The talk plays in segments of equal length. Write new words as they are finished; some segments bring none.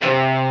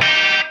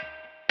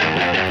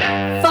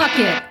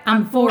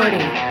I'm 40.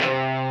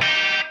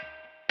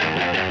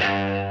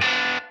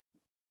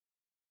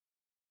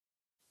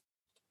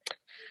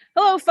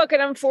 Hello,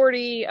 fucking I'm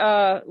 40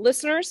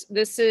 listeners.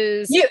 This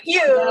is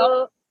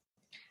you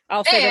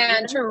I'll say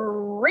and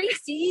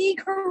Tracy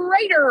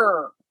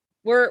Crater.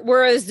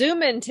 We're a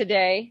Zoom in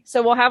today,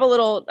 so we'll have a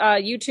little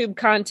YouTube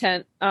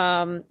content.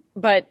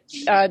 But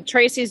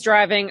Tracy's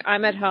driving.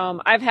 I'm at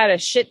home. I've had a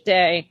shit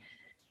day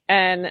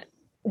and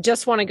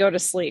just want to go to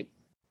sleep.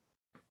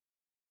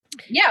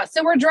 Yeah,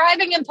 so we're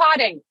driving and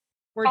potting.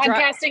 We're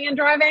podcasting and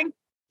driving.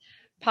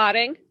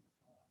 Potting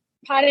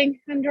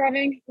And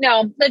driving.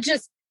 No,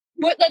 let's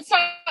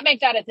not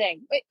make that a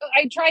thing.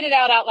 I tried it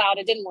out loud.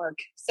 It didn't work.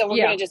 So we're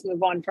going to just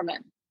move on from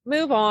it.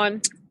 Move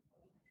on.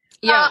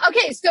 Yeah.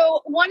 Okay.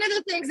 So one of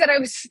the things that I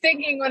was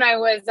thinking when I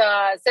was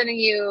sending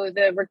you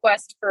the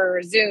request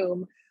for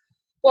Zoom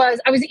was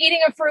I was eating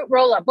a fruit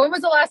roll-up. When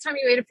was the last time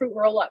you ate a fruit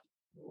roll-up?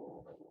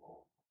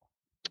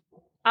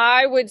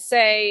 I would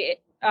say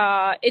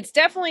it's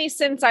definitely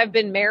since I've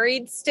been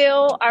married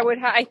still.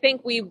 I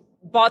think we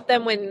bought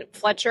them when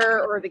Fletcher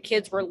or the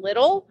kids were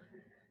little.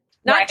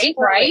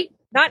 Right.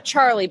 Not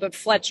Charlie, but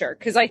Fletcher.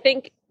 Because I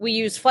think we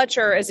use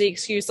Fletcher as the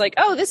excuse like,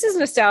 oh, this is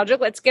nostalgic.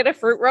 Let's get a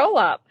fruit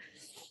roll-up.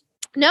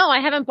 No,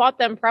 I haven't bought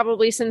them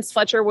probably since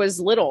Fletcher was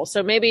little.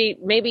 So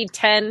maybe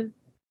 10,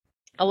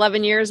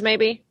 11 years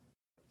maybe.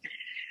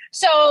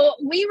 So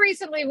we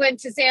recently went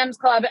to Sam's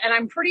Club, and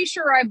I'm pretty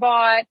sure I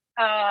bought,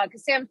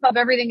 because Sam's Club,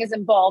 everything is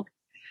in bulk.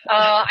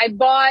 I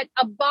bought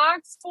a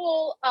box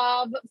full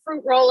of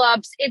fruit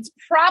roll-ups. It's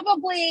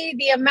probably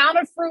the amount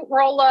of fruit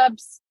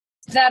roll-ups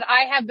that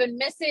I have been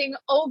missing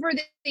over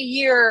the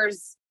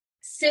years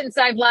since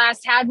I've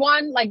last had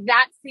one. Like,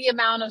 that's the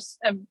amount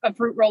of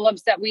fruit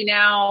roll-ups that we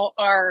now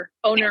are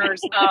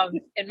owners of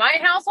in my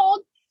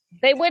household.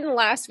 They wouldn't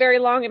last very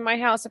long in my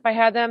house if I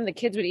had them. The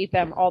kids would eat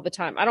them all the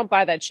time. I don't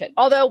buy that shit.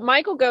 Although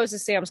Michael goes to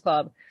Sam's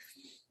Club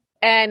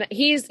and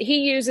he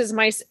uses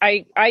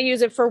I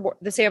use it for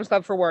the Sam's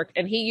Club for work,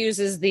 and he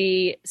uses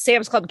the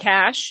Sam's Club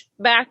cash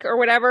back or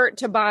whatever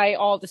to buy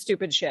all the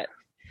stupid shit.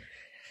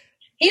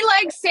 He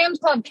likes Sam's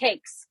Club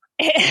cakes.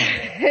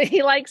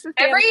 He likes the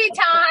every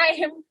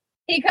time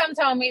he comes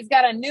home, he's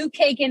got a new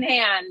cake in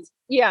hand.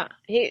 Yeah,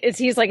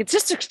 he's like, it's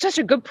just such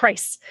a good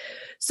price.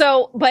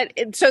 So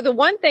the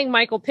one thing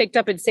Michael picked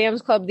up at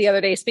Sam's Club the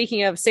other day,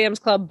 speaking of Sam's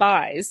Club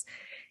buys,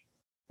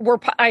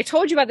 I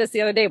told you about this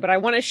the other day, but I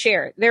want to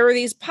share. There were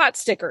these pot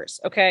stickers.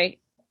 Okay.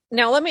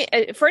 Now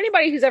for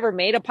anybody who's ever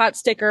made a pot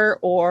sticker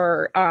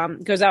or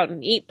goes out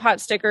and eat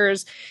pot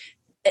stickers,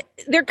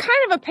 they're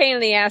kind of a pain in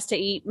the ass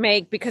to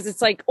make because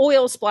it's like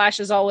oil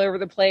splashes all over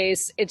the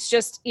place. It's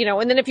just,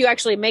 and then if you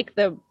actually make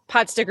the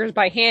pot stickers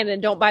by hand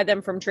and don't buy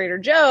them from Trader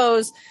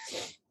Joe's,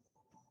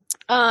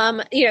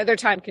 they're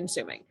time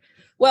consuming.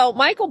 Well,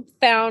 Michael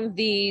found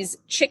these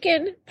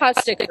chicken pot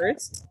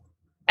stickers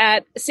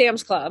at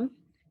Sam's Club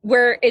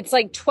where it's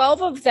like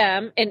 12 of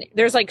them and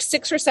there's like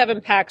 6 or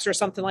 7 packs or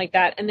something like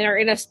that. And they're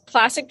in a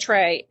plastic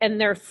tray and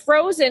they're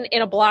frozen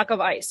in a block of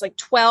ice, like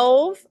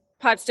 12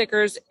 pot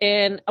stickers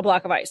in a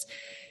block of ice.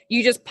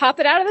 You just pop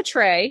it out of the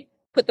tray,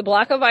 put the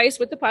block of ice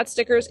with the pot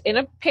stickers in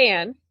a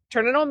pan,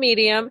 turn it on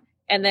medium,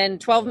 and then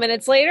 12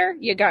 minutes later,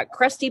 you got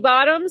crusty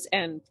bottoms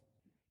and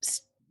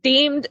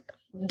steamed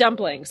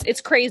dumplings.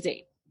 It's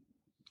crazy.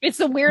 It's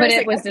the weirdest.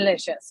 But it was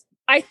delicious.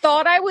 I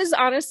thought I was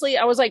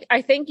like,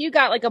 I think you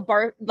got like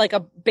a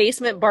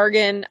basement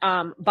bargain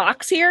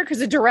box here because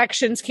the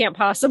directions can't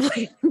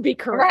possibly be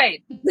correct.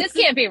 Right. This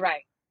can't be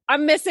right.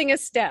 I'm missing a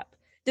step.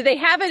 Do they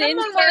have it in?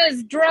 Someone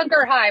was drunk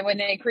or high when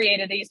they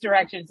created these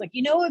directions. Like,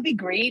 it would be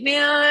great,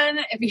 man,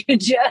 if you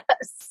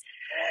just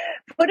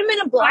put them in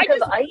a block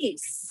of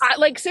ice.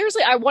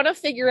 Seriously, I want to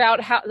figure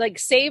out how,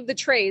 save the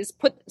trays,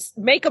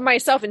 make them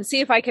myself and see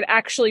if I could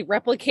actually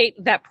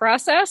replicate that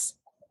process.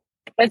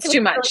 That's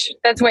too much.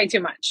 That's way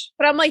too much.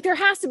 But I'm like, there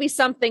has to be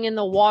something in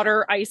the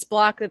water ice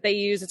block that they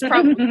use. It's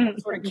probably some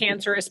sort of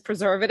cancerous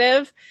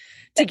preservative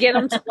to get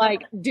them to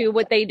do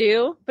what they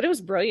do. But it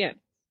was brilliant.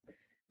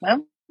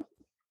 Well,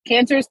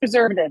 cancerous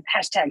preservative,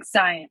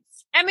 #science.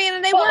 I mean,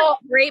 and they weren't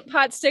great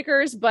pot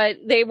stickers, but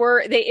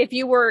if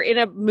you were in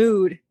a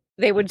mood,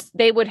 they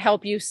would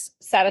help you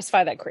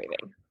satisfy that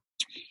craving.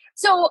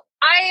 So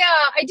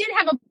I did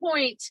have a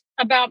point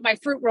about my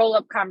fruit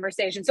roll-up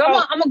conversation. So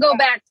I'm gonna go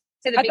back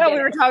to the beginning. I thought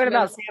we were talking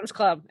about Sam's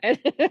Club.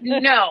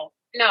 No.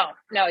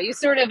 You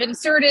sort of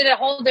inserted a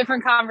whole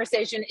different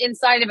conversation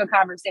inside of a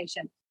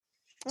conversation.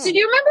 So do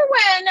you remember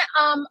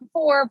when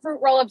for fruit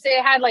roll-ups they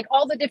had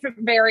all the different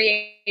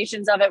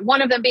variations of it?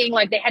 One of them being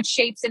they had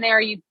shapes in there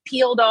you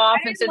peeled off,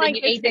 and so then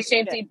you ate the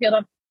shapes and you peeled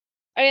off.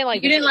 I didn't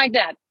like. You didn't like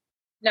that?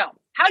 No.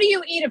 How do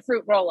you eat a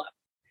fruit roll-up?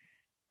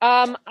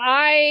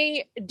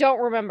 I don't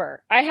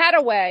remember. I had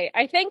a way.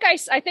 I think I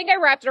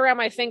wrapped it around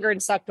my finger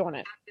and sucked on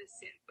it.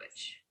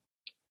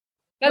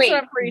 That's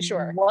what I'm pretty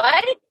sure.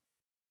 What?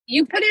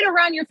 You put it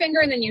around your finger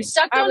and then you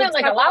sucked on it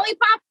like a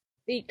lollipop?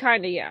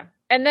 Kind of, yeah.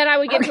 And then I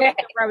would get to it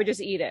where I would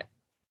just eat it.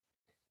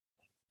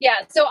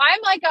 Yeah. So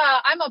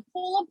I'm a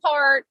pull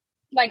apart.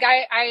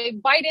 I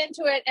bite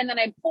into it and then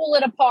I pull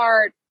it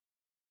apart.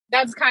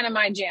 That's kind of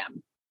my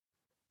jam.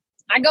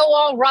 I go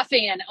all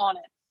ruffian on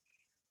it.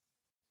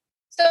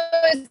 So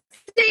I was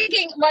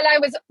thinking when I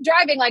was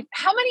driving, like,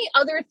 how many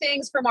other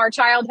things from our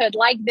childhood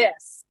like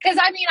this? Because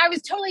I mean, I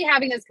was totally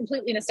having this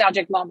completely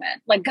nostalgic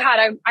moment. Like,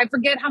 God, I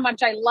forget how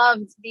much I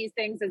loved these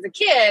things as a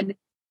kid.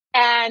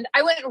 And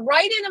I went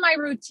right into my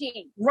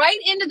routine, right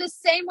into the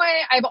same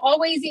way I've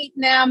always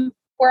eaten them,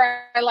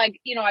 where I like,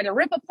 either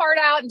rip a part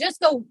out and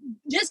just go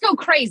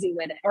crazy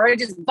with it, or I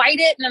just bite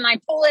it and then I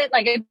pull it.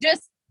 Like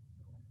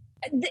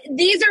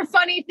these are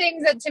funny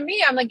things that to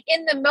me, I'm like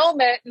in the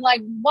moment,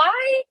 like,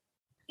 why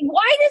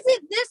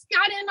this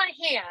got in my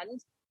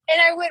hand?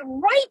 And I went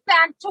right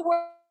back to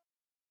where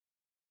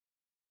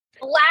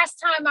the last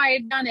time I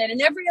had done it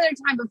and every other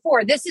time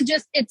before. This is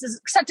just,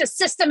 such a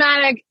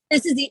systematic,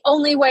 this is the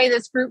only way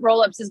this fruit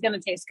roll-ups is going to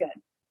taste good.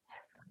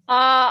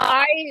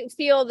 I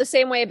feel the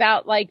same way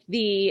about like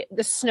the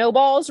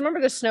snowballs. Remember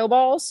the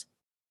snowballs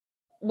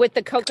with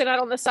the coconut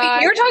on the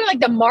side? You're talking like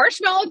the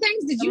marshmallow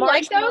things? Did you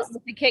like those?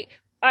 The cake.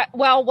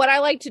 Well, what I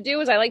like to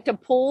do is I like to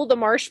pull the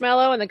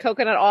marshmallow and the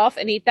coconut off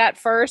and eat that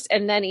first,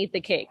 and then eat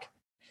the cake.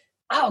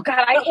 Oh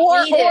God, I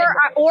would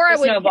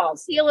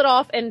snowballs. Peel it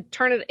off and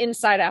turn it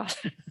inside out.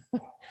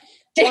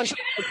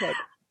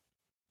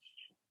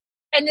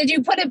 And did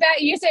you put it back?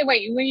 You say,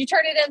 wait, when you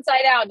turn it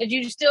inside out, did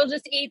you still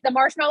just eat the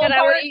marshmallow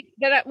part?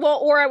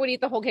 Or I would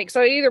eat the whole cake.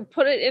 So I either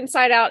put it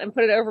inside out and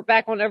put it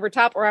back over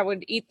top, or I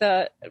would eat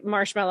the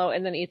marshmallow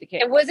and then eat the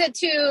cake. And was it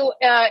to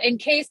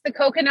encase the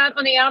coconut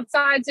on the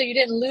outside so you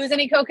didn't lose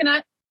any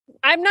coconut?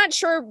 I'm not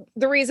sure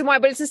the reason why,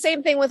 but it's the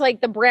same thing with like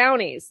the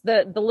brownies,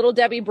 the Little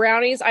Debbie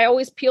brownies. I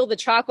always peel the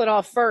chocolate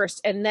off first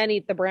and then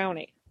eat the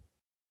brownie.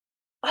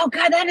 Oh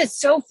God, that is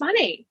so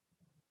funny.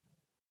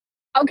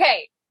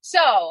 Okay,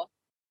 so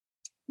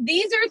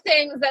these are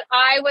things that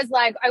I was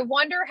like, I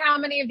wonder how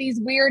many of these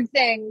weird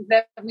things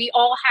that we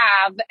all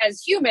have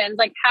as humans,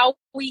 like how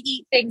we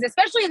eat things,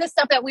 especially the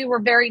stuff that we were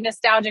very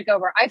nostalgic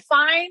over. I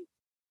find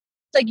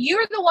like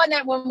you're the one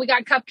that when we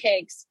got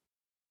cupcakes,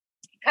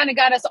 kind of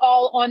got us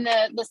all on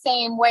the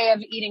same way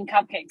of eating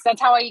cupcakes.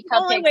 That's how I eat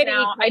cupcakes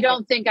now. I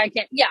don't think I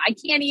can. Yeah, I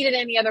can't eat it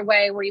any other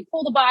way, where you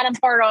pull the bottom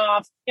part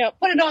off,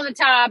 put it on the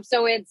top.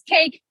 So it's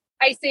cake,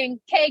 icing,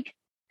 cake,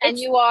 and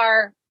you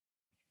are...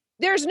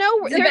 It's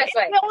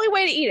the only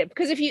way to eat it,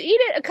 because if you eat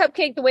a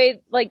cupcake the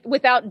way, like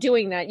without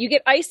doing that, you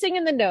get icing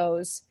in the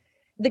nose.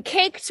 The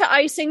cake to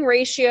icing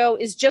ratio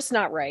is just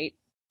not right.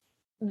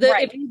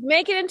 If you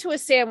make it into a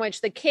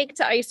sandwich, the cake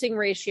to icing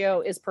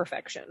ratio is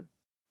perfection.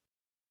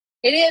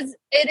 It is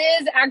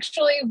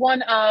actually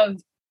one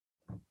of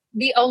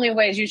the only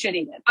ways you should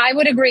eat it. I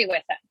would agree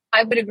with that.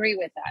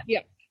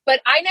 Yeah.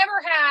 But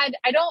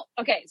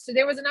so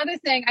there was another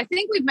thing. I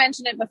think we've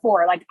mentioned it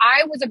before. Like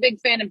I was a big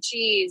fan of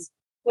cheese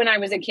when I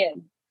was a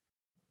kid,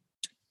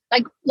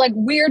 like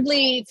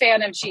weirdly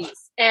fan of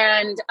cheese.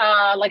 And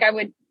like I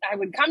would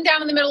come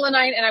down in the middle of the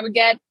night and I would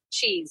get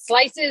cheese,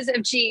 slices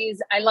of cheese.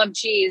 I love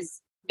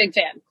cheese, big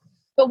fan.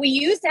 But we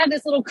used to have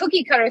this little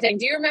cookie cutter thing.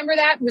 Do you remember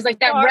that? It was like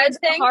that red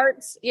thing,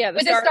 hearts,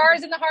 with the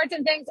stars and the hearts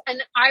and things.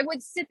 And I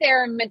would sit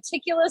there and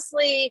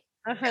meticulously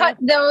cut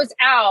those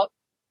out.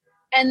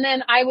 And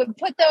then I would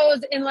put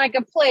those in like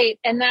a plate,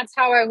 and that's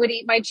how I would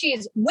eat my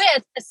cheese,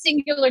 with a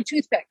singular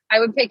toothpick.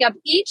 I would pick up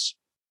each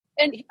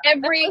and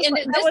every,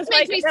 this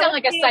makes me sound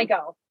like a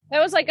psycho.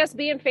 That was like us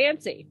being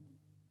fancy.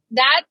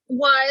 That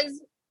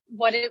was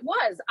what it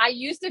was. I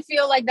used to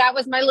feel like that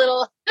was my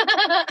little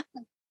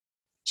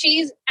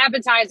cheese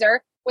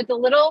appetizer with the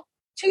little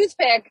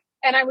toothpick,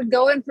 and I would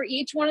go in for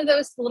each one of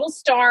those little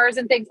stars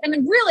and things. And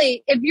then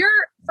really,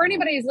 for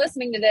anybody who's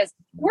listening to this,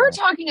 we're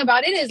talking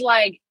about, it is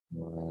like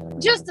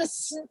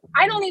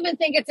I don't even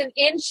think it's an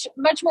inch,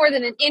 much more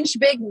than an inch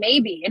big,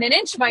 maybe. And an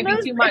inch might be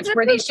too much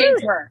where these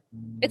shapes were.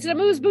 It's an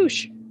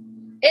amuse-bouche.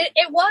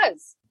 It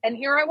was. And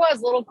here I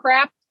was, little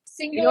crap,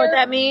 singular. You know what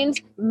that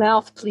means?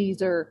 Mouth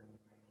pleaser.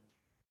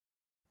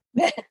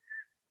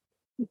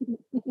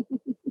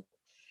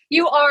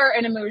 You are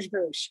an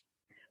amuse-bouche.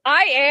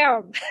 I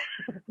am.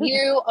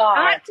 You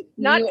are.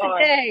 Not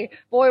today.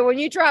 Boy, when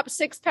you drop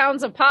 6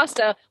 pounds of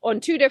pasta on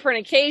 2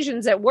 different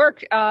occasions at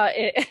work,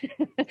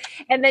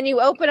 and then you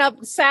open up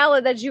the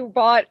salad that you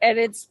bought and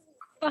it's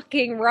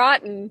fucking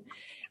rotten.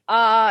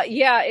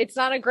 It's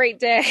not a great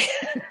day.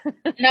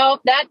 No,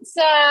 that's,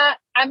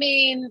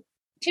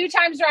 2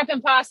 times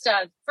dropping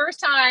pasta. First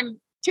time,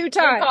 2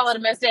 times. Call it a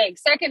mistake.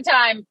 Second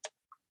time,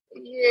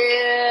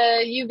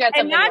 you got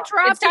something wrong.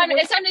 It's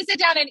time to sit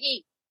down and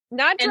eat.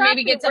 And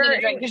maybe get something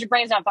to drink because your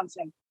brain's not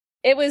functioning.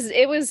 It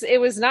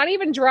was not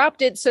even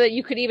dropped it so that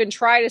you could even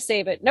try to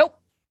save it. Nope.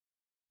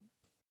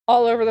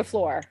 All over the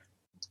floor.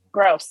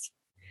 Gross.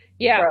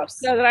 Yeah. Gross.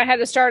 So that I had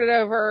to start it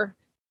over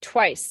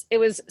twice. It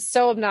was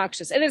so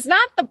obnoxious. And it's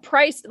not the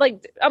price.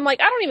 Like, I'm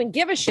like, I don't even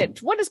give a shit.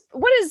 What is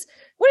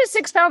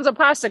 6 pounds of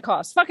pasta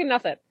cost? Fucking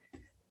nothing.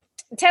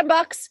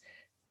 $10.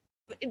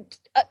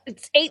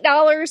 It's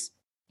 $8.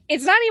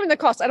 It's not even the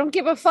cost. I don't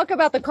give a fuck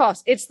about the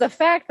cost. It's the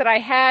fact that I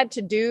had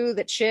to do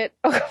that shit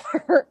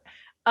over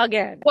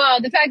again. Well,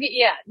 the fact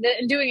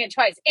that, doing it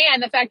twice,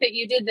 and the fact that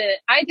you did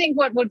I think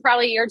what would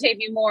probably irritate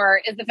me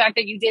more is the fact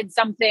that you did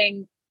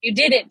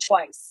it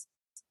twice.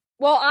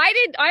 Well, I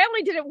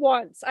only did it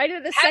once. I did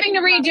it the Having second to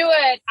time. redo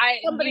it,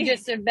 Somebody-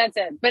 that's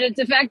it. But it's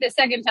the fact the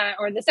second time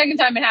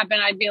it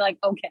happened, I'd be like,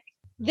 okay.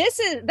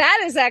 That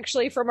is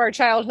actually from our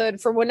childhood,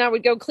 from when I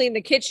would go clean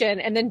the kitchen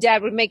and then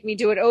Dad would make me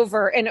do it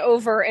over and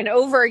over and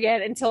over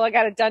again until I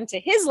got it done to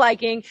his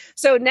liking.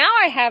 So now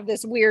I have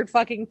this weird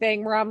fucking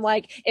thing where I'm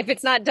like, if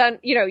it's not done,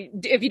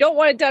 if you don't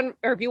want it done,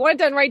 or if you want it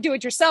done right, do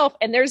it yourself.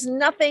 And there's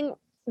nothing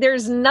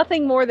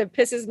more that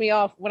pisses me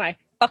off when I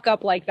fuck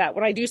up like that.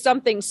 When I do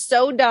something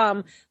so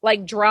dumb,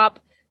 like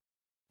drop,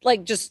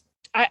 like just,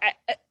 I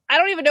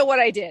don't even know what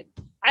I did.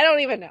 I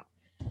don't even know.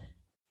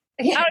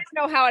 I don't even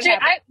know how it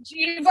happened.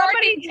 You've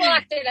already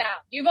blocked it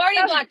out. You've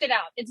already blocked it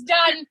out. It's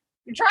done.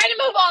 You're trying to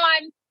move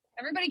on.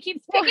 Everybody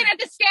keeps picking at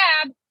the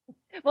scab.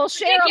 Well,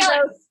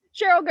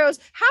 Cheryl goes,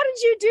 how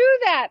did you do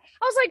that?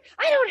 I was like,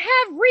 I don't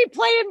have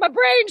replay in my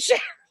brain, Cheryl.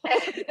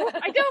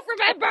 I don't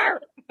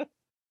remember.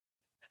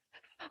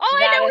 All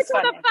I know is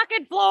on the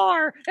fucking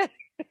floor.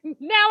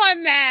 Now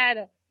I'm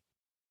mad.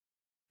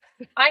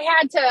 I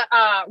had to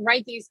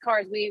write these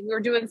cards. We were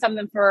doing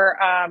something for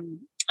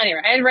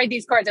anyway, I had to write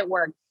these cards at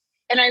work.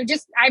 And I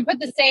put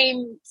the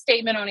same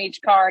statement on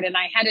each card, and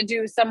I had to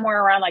do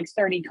somewhere around like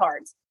 30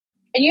 cards.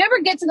 And you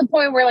ever get to the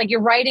point where like you're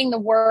writing the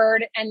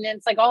word and then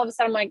it's like all of a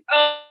sudden I'm like,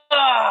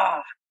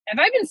 have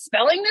I been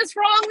spelling this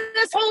wrong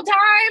this whole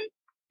time?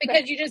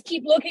 Because you just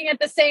keep looking at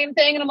the same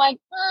thing and I'm like,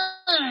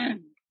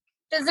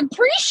 does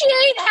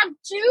appreciate have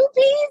two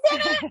P's in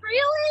it?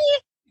 Really?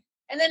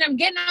 And then I'm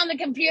getting on the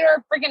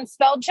computer, freaking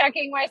spell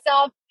checking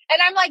myself.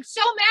 And I'm like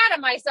so mad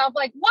at myself.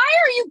 Like, why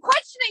are you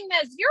questioning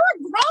this? You're a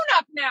grown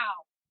up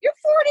now. You're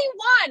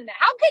 41.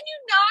 How can you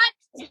not,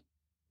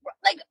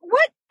 like,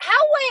 what, how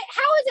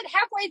is it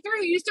halfway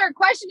through you start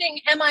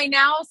questioning, am I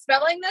now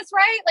spelling this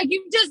right? Like,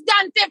 you've just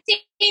done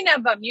 15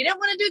 of them. You didn't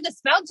want to do the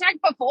spell check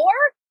before?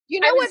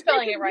 You know what's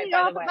spelling it right,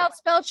 by the way. About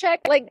spell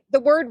check? Like, the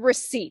word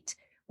receipt.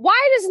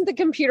 Why doesn't the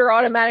computer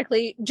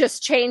automatically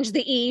just change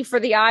the E for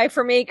the I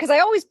for me? Because I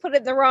always put it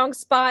in the wrong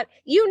spot.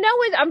 You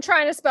know it. I'm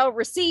trying to spell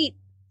receipt.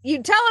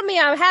 You telling me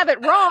I have it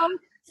wrong.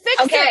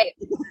 Fix it.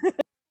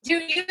 Do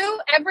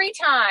you, every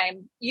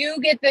time you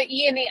get the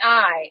E and the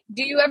I,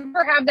 do you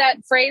ever have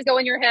that phrase go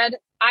in your head,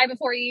 I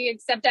before E,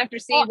 except after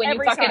C, when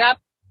you fuck it up?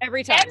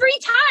 Every time. Every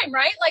time,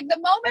 right? Like the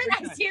moment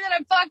I see that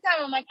I'm fucked up,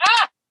 I'm like,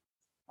 I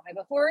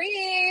before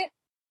E,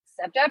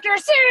 except after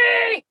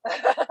C.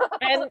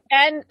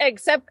 and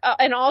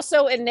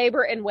also in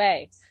neighbor and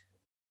way.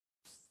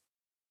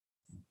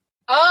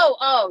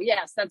 Oh,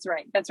 yes, that's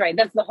right. That's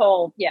the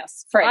whole,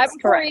 yes, phrase.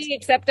 Correct. E,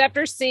 except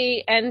after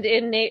C, and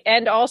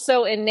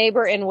also in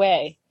neighbor and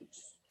way.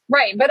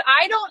 Right, but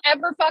I don't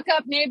ever fuck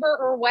up neighbor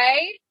or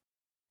way.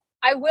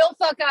 I will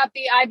fuck up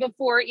the I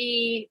before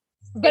E.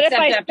 But if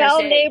I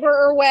spell neighbor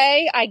or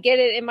way, I get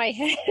it in my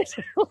head.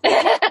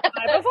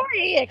 I before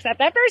E,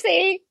 except after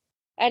C,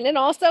 and then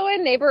also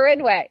in neighbor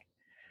and way.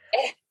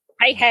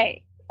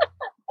 Hey.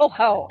 Oh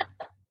ho.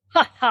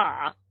 Ha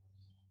ha.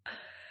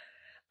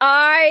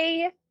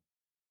 I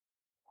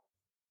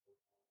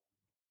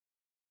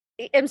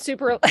am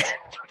super. I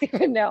don't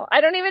even know.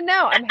 I'm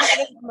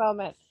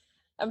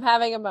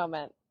having a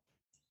moment.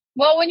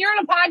 Well, when you're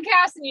on a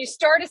podcast and you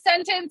start a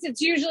sentence, it's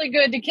usually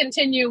good to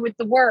continue with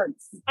the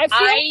words. My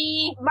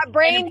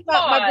brain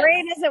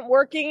isn't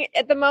working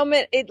at the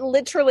moment. It's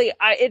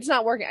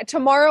not working.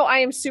 Tomorrow, I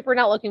am super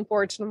not looking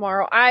forward to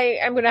tomorrow. I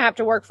am going to have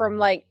to work from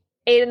like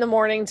 8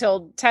 a.m.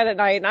 till 10 at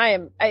night.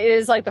 And it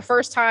is like the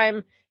first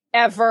time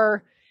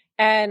ever.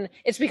 And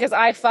it's because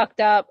I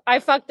fucked up. I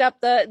fucked up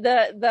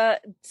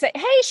the say,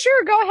 hey,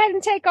 sure, go ahead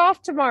and take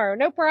off tomorrow.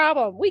 No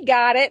problem. We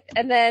got it.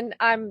 And then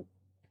I'm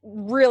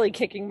really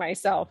kicking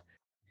myself.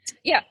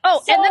 Yeah.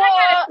 Oh, so, and then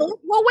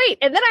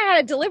I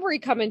had a delivery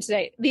come in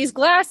today. These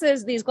glass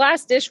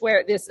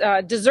dishware,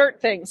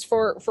 dessert things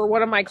for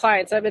one of my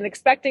clients I've been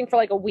expecting for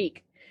like a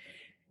week.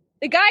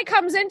 The guy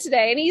comes in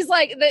today and he's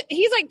like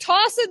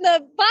tossing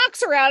the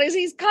box around as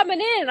he's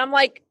coming in. I'm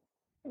like,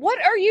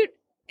 what are you?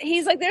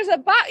 He's like, there's a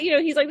box,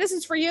 he's like, this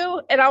is for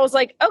you. And I was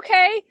like,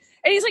 okay.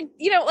 And he's like,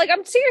 like,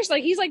 I'm serious.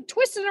 Like, he's like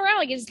twisting around,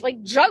 like he's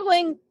like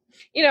juggling,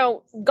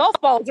 golf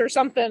balls or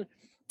something.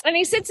 And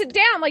he sits it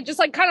down, like, just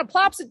like kind of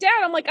plops it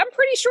down. I'm like, I'm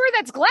pretty sure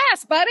that's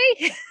glass,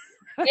 buddy.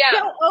 I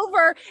go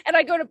over and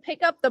I go to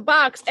pick up the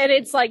box and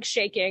it's like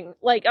shaking.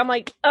 Like, I'm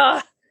like,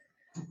 ugh.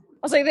 I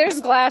was like,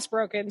 there's glass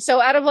broken. So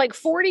out of like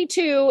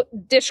 42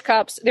 dish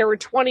cups, there were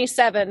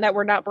 27 that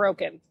were not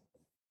broken.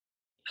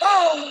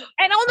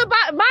 And on the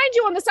mind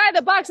you, on the side of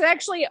the box, it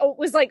actually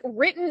was like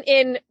written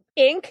in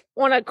ink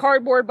on a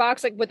cardboard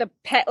box, like with a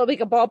pen,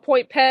 like a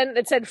ballpoint pen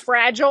that said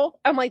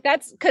fragile. I'm like,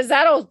 that's because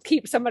that'll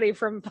keep somebody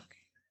from.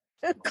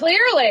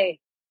 Clearly,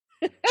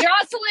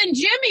 Jocelyn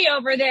Jimmy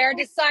over there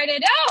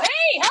decided, oh,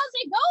 hey, how's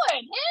it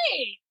going?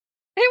 Hey,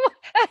 it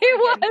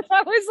was.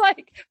 I was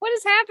like, what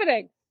is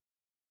happening?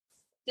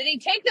 Did he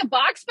take the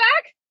box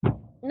back?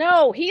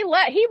 No, he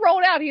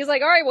rolled out. He was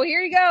like, all right, well,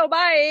 here you go.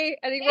 Bye.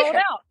 And he rolled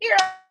out. Here,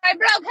 I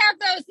broke half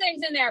those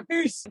things in there.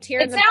 Peace.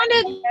 It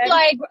sounded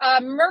like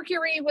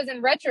Mercury was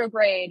in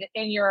retrograde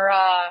in your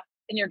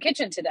in your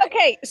kitchen today.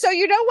 Okay, so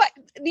you know what?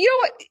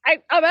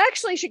 I'm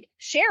actually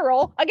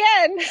Cheryl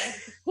again.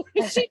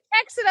 She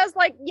texted us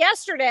like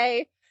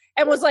yesterday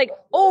and was like,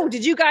 "Oh,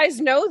 did you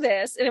guys know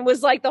this?" And it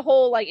was like the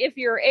whole like, if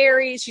you're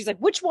Aries, she's like,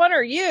 "Which one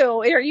are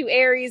you? Are you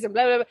Aries?" And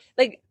blah blah blah.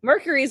 Like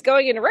Mercury's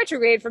going into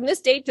retrograde from this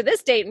date to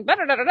this date, and blah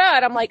blah blah blah.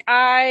 And I'm like,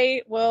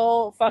 I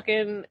will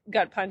fucking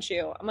gut punch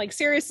you. I'm like,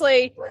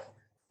 seriously.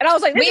 And I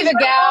was like, we have a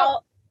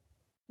gal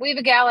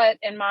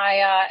in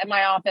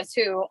my office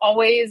who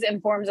always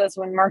informs us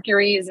when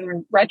Mercury is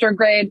in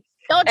retrograde.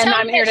 And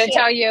I'm here to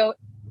tell you,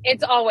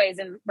 it's always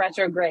in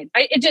retrograde.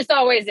 It just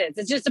always is.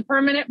 It's just a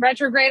permanent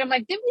retrograde. I'm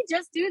like, didn't we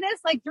just do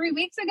this like 3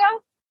 weeks ago?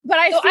 But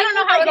I don't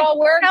know how it all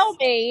works. Tell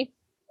me,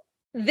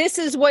 this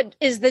is what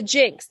is the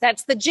jinx.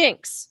 That's the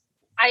jinx.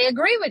 I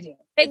agree with you.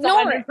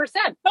 Ignore it.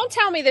 100%. Don't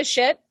tell me this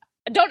shit.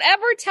 Don't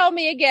ever tell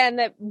me again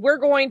that we're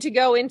going to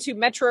go into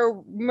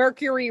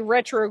Mercury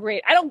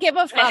retrograde. I don't give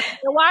a fuck.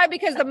 You know why?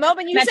 Because the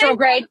moment you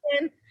retrograde,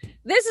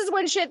 this is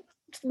when shit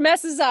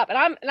messes up,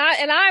 and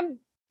I'm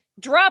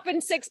dropping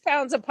 6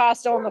 pounds of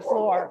pasta on the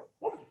floor.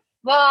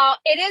 Well,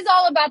 it is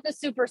all about the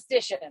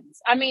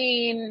superstitions. I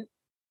mean,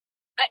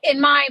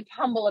 in my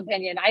humble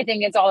opinion, I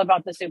think it's all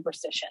about the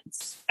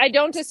superstitions. I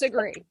don't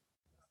disagree.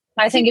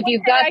 I think if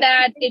you've got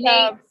that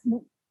innate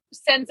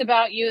sense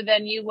about you,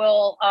 then you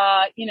will,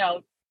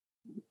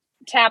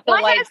 tap the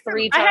lights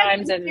 3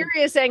 times. I had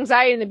serious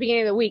anxiety in the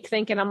beginning of the week,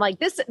 thinking, I'm like,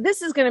 this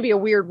is going to be a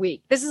weird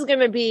week. This is going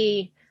to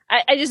be,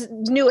 I just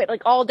knew it.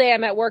 Like all day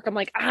I'm at work. I'm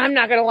like, I'm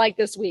not going to like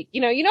this week.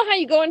 You know how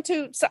you go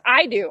into, so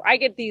I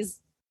get these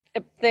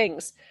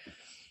things.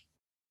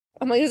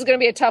 I'm like, this is going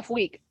to be a tough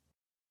week.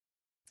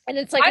 And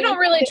it's like, I don't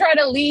really try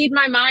to lead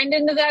my mind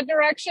into that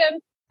direction.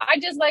 I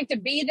just like to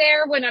be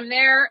there when I'm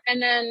there.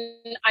 And then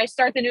I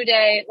start the new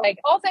day. Like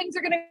all things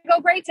are going to go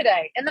great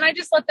today. And then I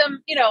just let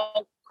them,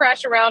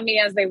 crash around me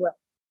as they will.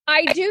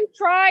 I do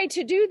try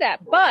to do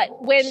that.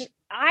 But when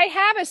I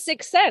have a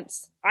sixth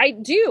sense, I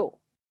do.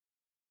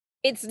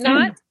 It's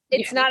not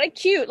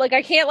acute. Like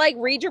I can't like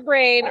read your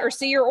brain or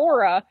see your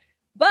aura.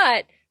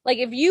 But like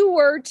if you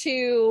were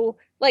to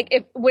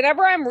like,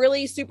 whenever I'm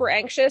really super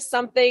anxious,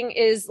 something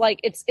is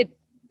like,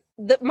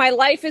 my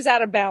life is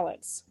out of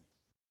balance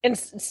and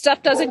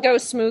stuff doesn't go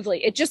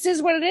smoothly. It just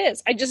is what it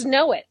is. I just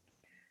know it.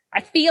 I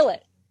feel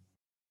it.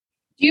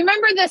 Do you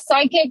remember the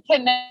psychic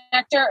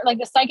connector, like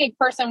the psychic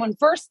person, when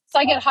first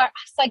psychic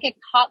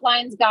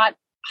hotlines got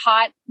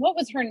hot? What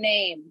was her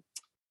name?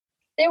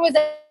 There was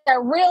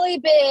a really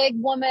big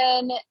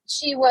woman.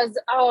 She was,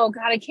 oh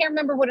God, I can't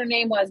remember what her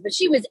name was, but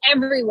she was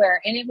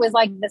everywhere. And it was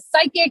like the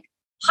psychic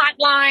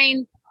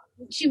hotline.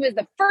 She was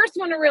the first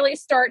one to really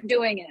start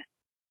doing it.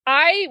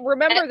 I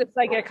remember the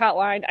psychic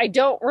hotline. I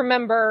don't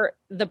remember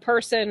the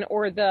person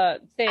or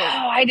the thing.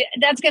 Oh,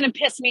 that's going to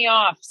piss me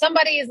off.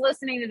 Somebody is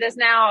listening to this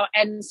now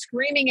and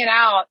screaming it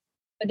out.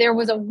 But there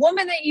was a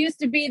woman that used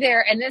to be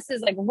there, and this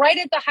is like right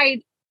at the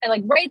height,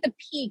 like right at the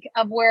peak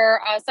of where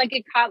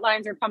psychic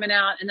hotlines are coming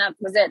out, and that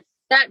was it.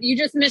 That you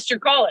just missed your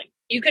calling.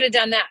 You could have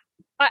done that.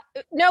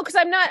 No, because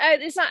I'm not.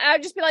 It's not.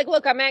 I'd just be like,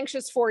 look, I'm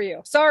anxious for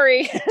you.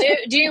 Sorry.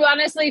 Do you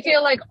honestly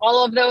feel like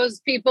all of those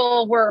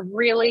people were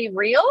really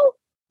real?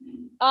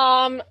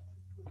 No,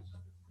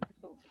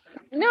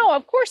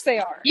 of course they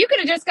are. You could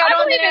have just got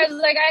on there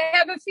like, I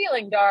have a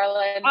feeling,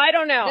 darling. I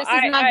don't know. This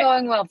is not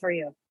going well for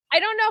you. I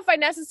don't know if I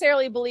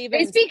necessarily believe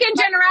They speak in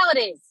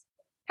generalities.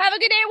 Have a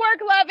good day at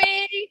work,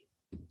 Lovey.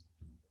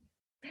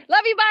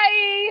 Love you,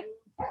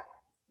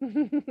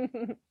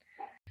 bye.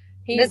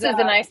 This is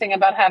the nice thing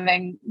about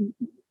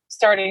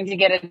starting to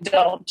get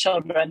adult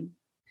children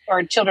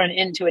or children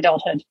into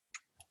adulthood.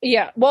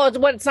 Yeah. Well,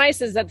 what's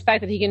nice is that the fact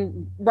that he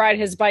can ride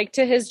his bike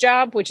to his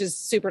job, which is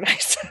super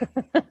nice.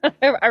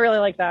 I really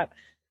like that.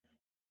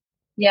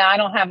 Yeah, I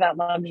don't have that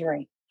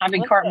luxury. I've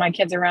been carting my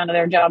kids around to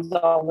their jobs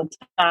all the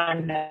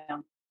time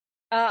now.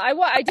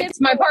 I did.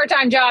 My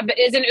part-time job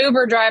is an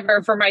Uber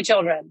driver for my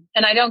children,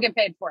 and I don't get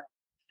paid for it.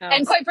 Oh.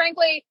 And quite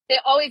frankly, they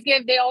always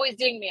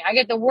ding me. I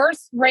get the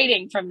worst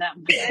rating from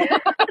them.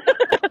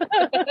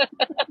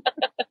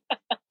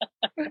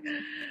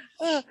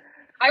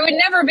 I would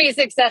never be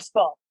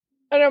successful.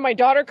 I know my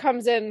daughter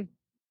comes in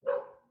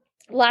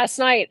last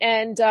night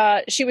and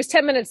she was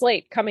 10 minutes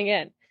late coming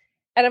in.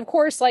 And of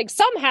course, like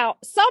somehow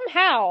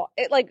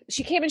it like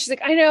she came in, she's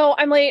like, I know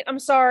I'm late. I'm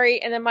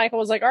sorry. And then Michael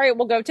was like, all right,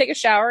 we'll go take a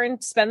shower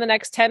and spend the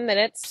next 10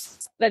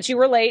 minutes that you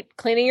were late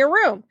cleaning your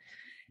room.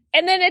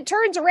 And then it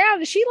turns around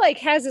and she like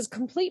has this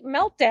complete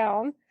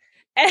meltdown.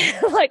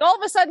 And like all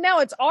of a sudden now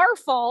it's our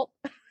fault.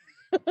 I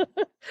don't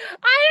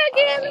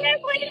give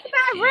it.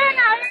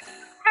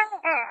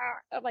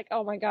 I'm like,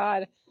 oh my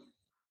God.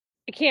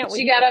 I can't.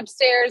 She got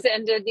upstairs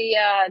and did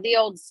the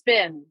old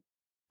spin.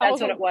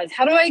 That's what it was.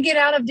 How do I get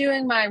out of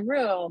doing my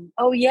room?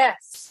 Oh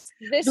yes.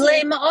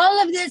 Blame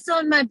all of this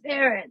on my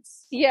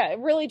parents. Yeah, it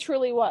really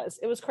truly was.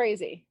 It was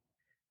crazy.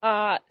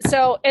 Then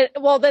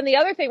the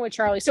other thing with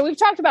Charlie. So we've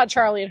talked about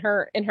Charlie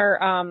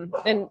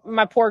and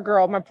my poor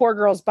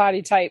girl's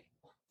body type.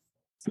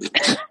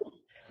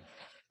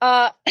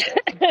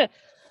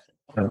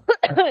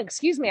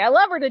 Excuse me. I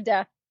love her to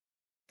death.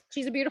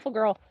 She's a beautiful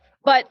girl.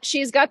 but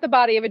she's got the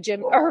body of a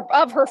gym or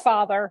of her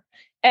father,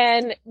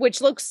 and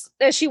which looks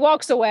as she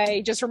walks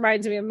away just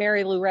reminds me of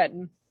Mary Lou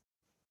Retton.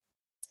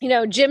 You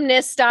know,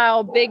 gymnast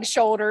style, big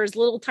shoulders,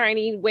 little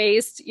tiny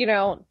waist, you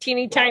know,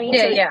 teeny tiny.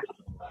 Yeah.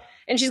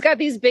 And she's got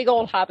these big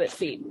old hobbit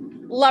feet.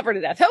 Love her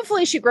to death.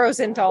 Hopefully she grows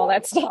into all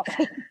that stuff.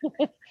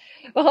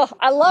 Well,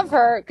 I love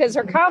her because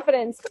her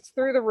confidence is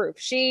through the roof.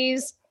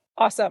 She's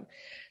awesome.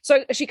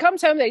 So she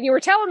comes home, and you were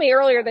telling me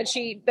earlier that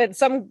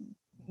some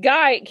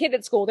kid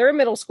at school, they're in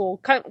middle school,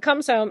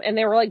 comes home and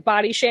they were like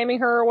body shaming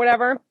her or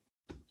whatever.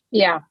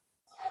 Yeah.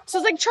 So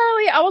it's like,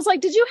 Charlie, I was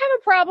like, did you have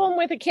a problem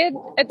with a kid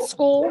at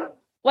school,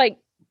 like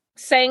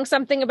saying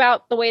something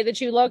about the way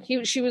that you look?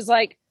 She was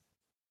like,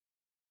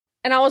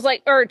 and I was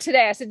like, or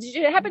today, I said, did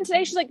it happen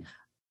today? She's like,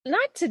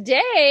 not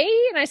today.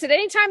 And I said,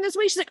 anytime this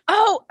week. She's like,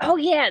 oh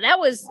yeah, that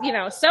was, you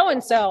know,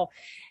 so-and-so.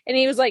 And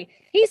he was like,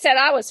 he said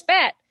I was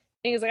fat.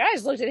 And he was like, I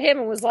just looked at him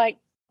and was like,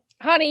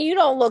 honey, you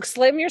don't look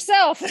slim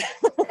yourself.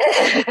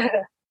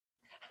 I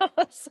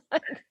was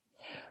like,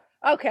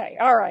 okay,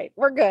 all right,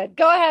 we're good.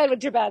 Go ahead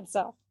with your bad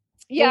self.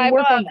 Yeah,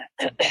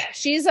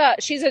 she's got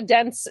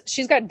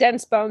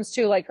dense bones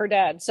too, like her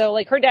dad. So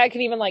like her dad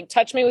can even like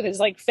touch me with his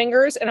like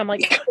fingers, and I'm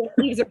like, it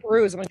leaves a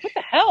bruise. I'm like, what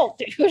the hell,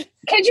 dude?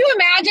 Can you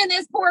imagine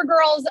this poor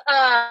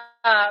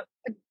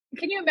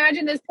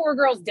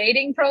girl's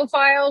dating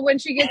profile when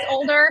she gets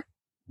older?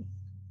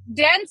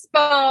 Dense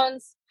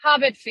bones,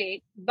 hobbit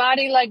feet,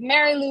 body like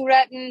Mary Lou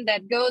Retton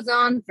that goes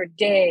on for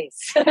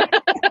days.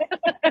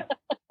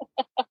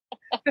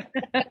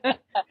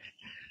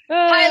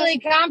 Highly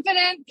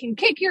confident, can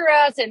kick your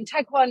ass in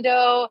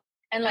taekwondo,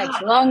 and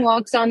likes long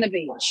walks on the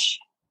beach.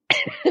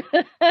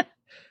 That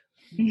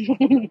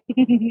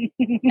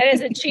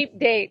is a cheap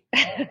date.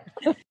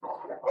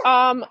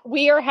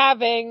 We are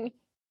having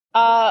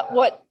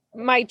what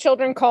my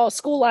children call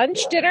school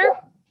lunch dinner.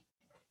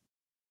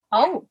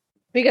 Oh.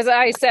 Because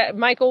I said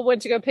Michael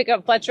went to go pick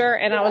up Fletcher,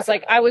 and I was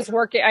like, I was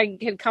working. I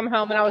had come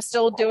home and I was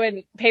still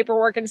doing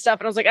paperwork and stuff.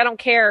 And I was like, I don't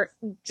care.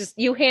 Just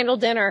you handle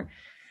dinner.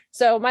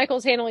 So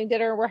Michael's handling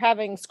dinner. We're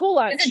having school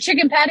lunch. Is it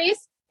chicken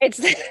patties? It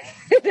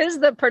is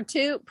the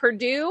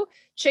Purdue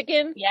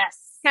chicken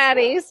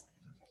patties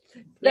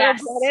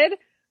that are breaded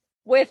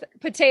with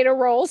potato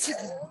rolls.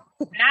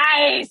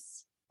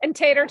 Nice. And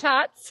tater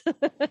tots.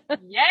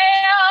 Yeah.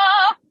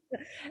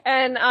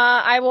 And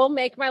I will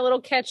make my little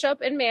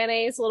ketchup and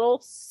mayonnaise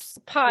little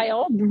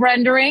pile.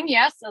 Rendering,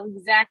 yes,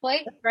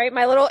 exactly. Right,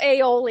 my little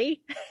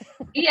aioli.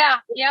 Yeah,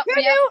 yep.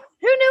 Who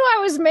knew I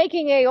was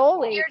making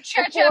aioli? Your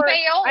ketchup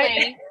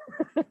aioli.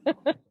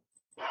 You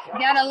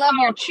gotta love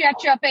your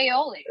ketchup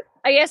aioli.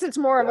 I guess it's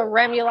more of a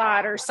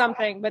remoulade or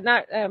something, but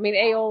not. I mean,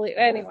 aioli.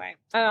 Anyway.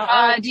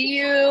 Do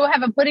you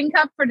have a pudding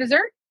cup for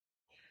dessert?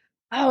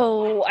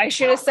 Oh, I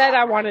should have said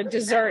I wanted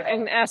dessert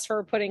and asked for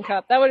a pudding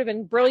cup. That would have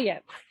been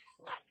brilliant.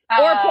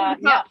 Or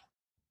pudding pop.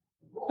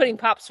 Pudding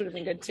pops would have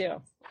been good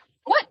too.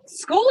 What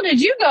school did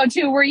you go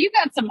to where you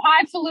got some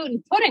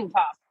highfalutin pudding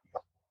pop?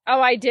 Oh,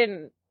 I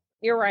didn't.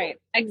 You're right.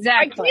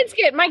 Exactly.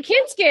 My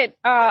kids get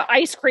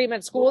ice cream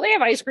at school. They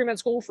have ice cream at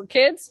school for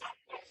kids.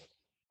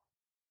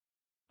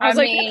 I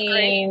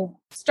mean,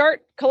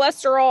 start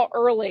cholesterol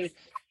early.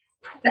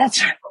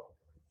 That's right.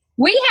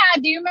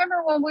 Do you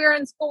remember when we were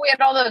in school, we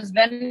had all those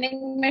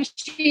vending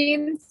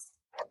machines?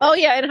 Oh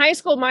yeah, in high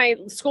school, my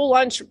school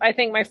lunch, I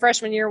think my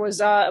freshman year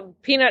was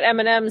peanut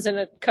M&Ms and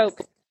a Coke.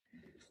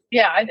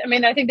 Yeah, I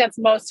mean, I think that's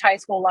most high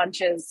school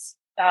lunches.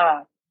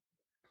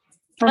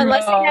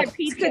 Unless they had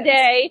pizza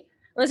day.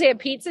 Unless they had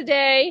pizza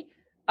day,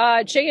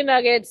 chicken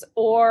nuggets,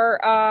 or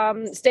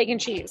steak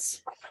and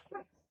cheese.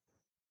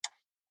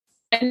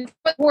 And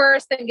what's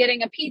worse than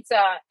getting a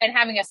pizza and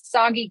having a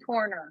soggy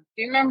corner?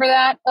 Do you remember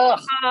that? Ugh.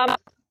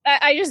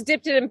 I just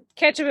dipped it in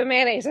ketchup and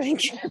mayonnaise, I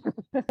think.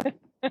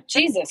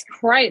 Jesus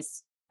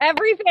Christ.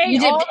 Everything. You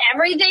dipped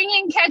everything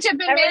in ketchup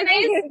and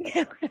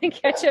mayonnaise? In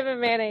ketchup and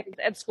mayonnaise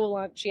at school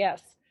lunch,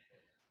 yes.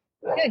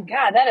 Good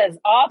God, that is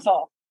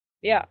awful.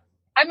 Yeah.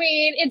 I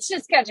mean, it's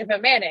just ketchup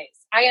and mayonnaise.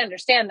 I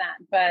understand that.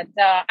 But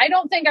I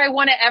don't think I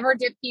want to ever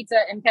dip pizza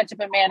in ketchup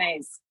and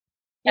mayonnaise.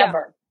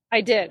 Ever.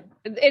 I did.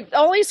 It's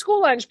only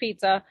school lunch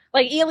pizza,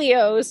 like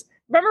Elio's.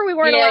 Remember we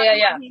weren't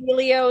allowed to eat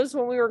Elio's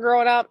when we were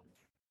growing up?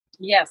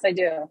 Yes, I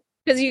do.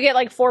 Because you get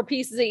like 4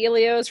 pieces of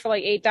Elio's for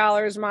like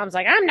 $8. Mom's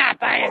like, I'm not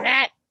buying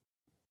that.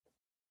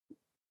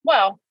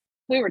 Well,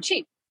 we were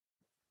cheap.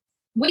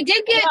 We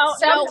did get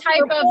some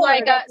type of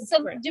like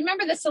do you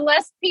remember the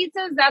Celeste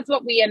pizzas? That's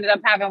what we ended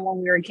up having when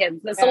we were kids.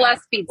 The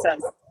Celeste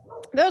pizzas.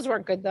 Those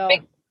weren't good though.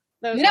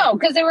 No,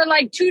 because they were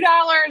like $2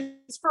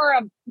 for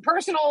a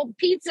personal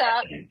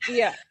pizza.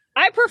 Yeah.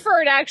 I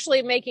preferred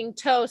actually making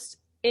toast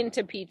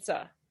into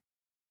pizza.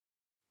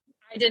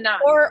 I did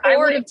not. I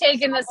would have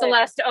taken the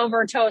Celeste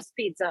over toast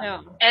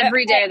pizza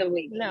every day of the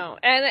week. No,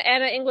 and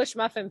an English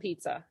muffin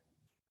pizza.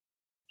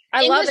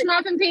 English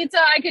muffin pizza,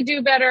 I could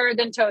do better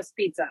than toast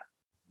pizza.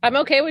 I'm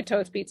okay with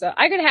toast pizza.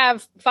 I could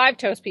have 5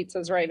 toast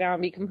pizzas right now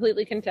and be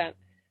completely content.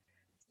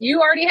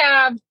 You already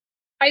have,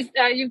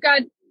 you've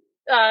got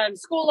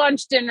school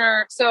lunch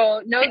dinner,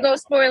 so no go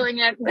spoiling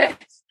it with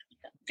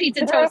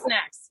pizza toast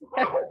snacks.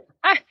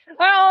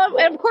 Well,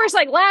 and of course,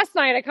 like last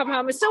night I come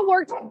home and still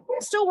worked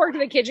in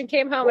the kitchen,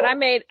 came home and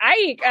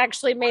I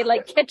actually made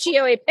like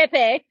cacio e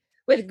pepe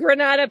with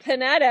granada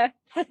panada,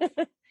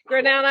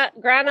 granada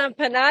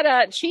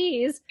panada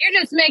cheese.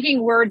 You're just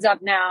making words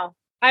up now.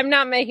 I'm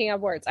not making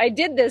up words. I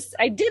did this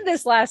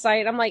last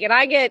night. I'm like,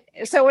 and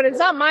so when it's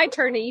not my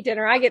turn to eat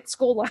dinner, I get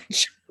school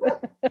lunch.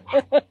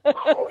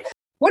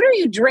 What are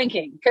you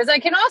drinking? Because I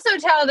can also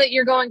tell that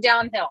you're going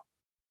downhill.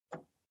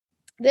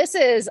 This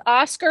is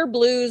Oscar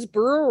Blues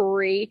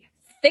Brewery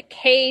Thick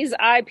Haze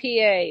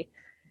IPA.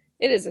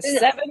 It is a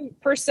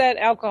 7%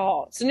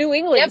 alcohol. It's New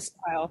England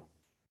style.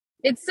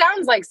 It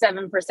sounds like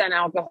 7%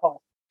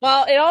 alcohol.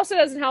 Well, it also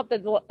doesn't help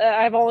that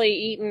I've only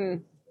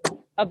eaten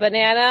a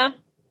banana.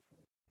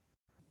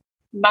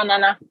 And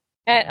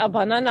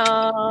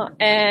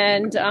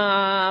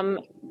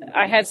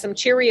I had some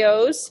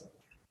Cheerios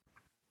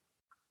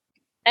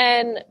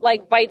and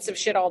like bites of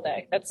shit all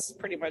day. That's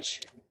pretty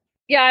much.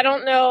 Yeah, I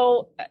don't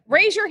know.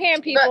 Raise your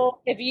hand,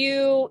 people, if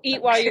you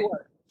eat while you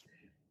work.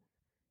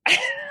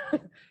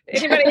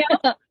 Anybody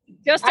else?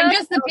 I'm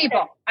just the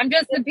people. I'm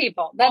just the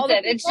people. That's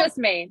it. It's just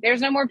me.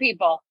 There's no more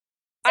people.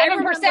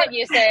 7%,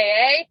 you say,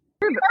 eh?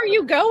 Where are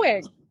you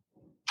going?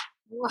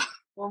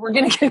 Well, we're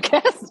gonna get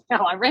gas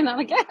now. I ran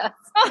out of gas.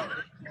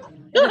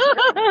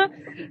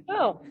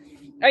 Oh,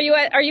 are you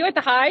at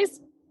the highs?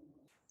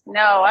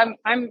 No, I'm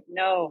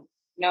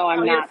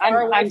not.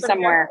 I'm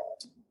somewhere.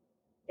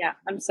 Yeah,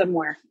 I'm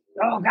somewhere.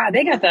 Oh God,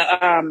 they got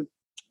the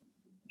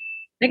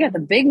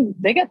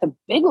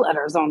big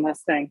letters on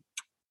this thing.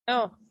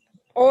 Oh,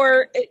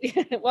 or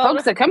well,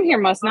 folks that come here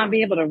must not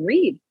be able to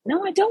read.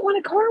 No, I don't want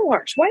a car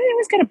wash. Why do they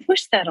always got to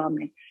push that on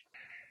me?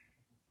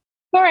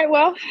 All right,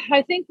 well,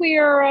 I think we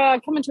are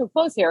coming to a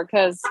close here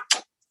because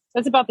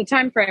that's about the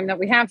time frame that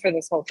we have for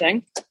this whole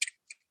thing.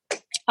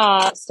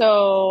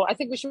 So I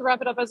think we should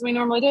wrap it up as we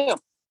normally do.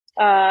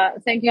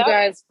 Thank you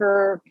guys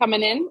for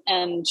coming in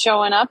and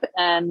showing up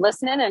and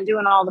listening and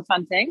doing all the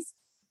fun things.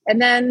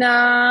 And then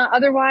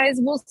otherwise,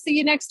 we'll see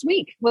you next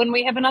week when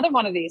we have another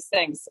one of these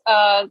things.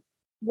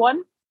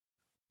 1,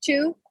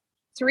 2,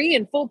 3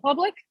 in full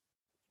public.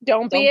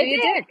 Don't be a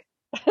dick.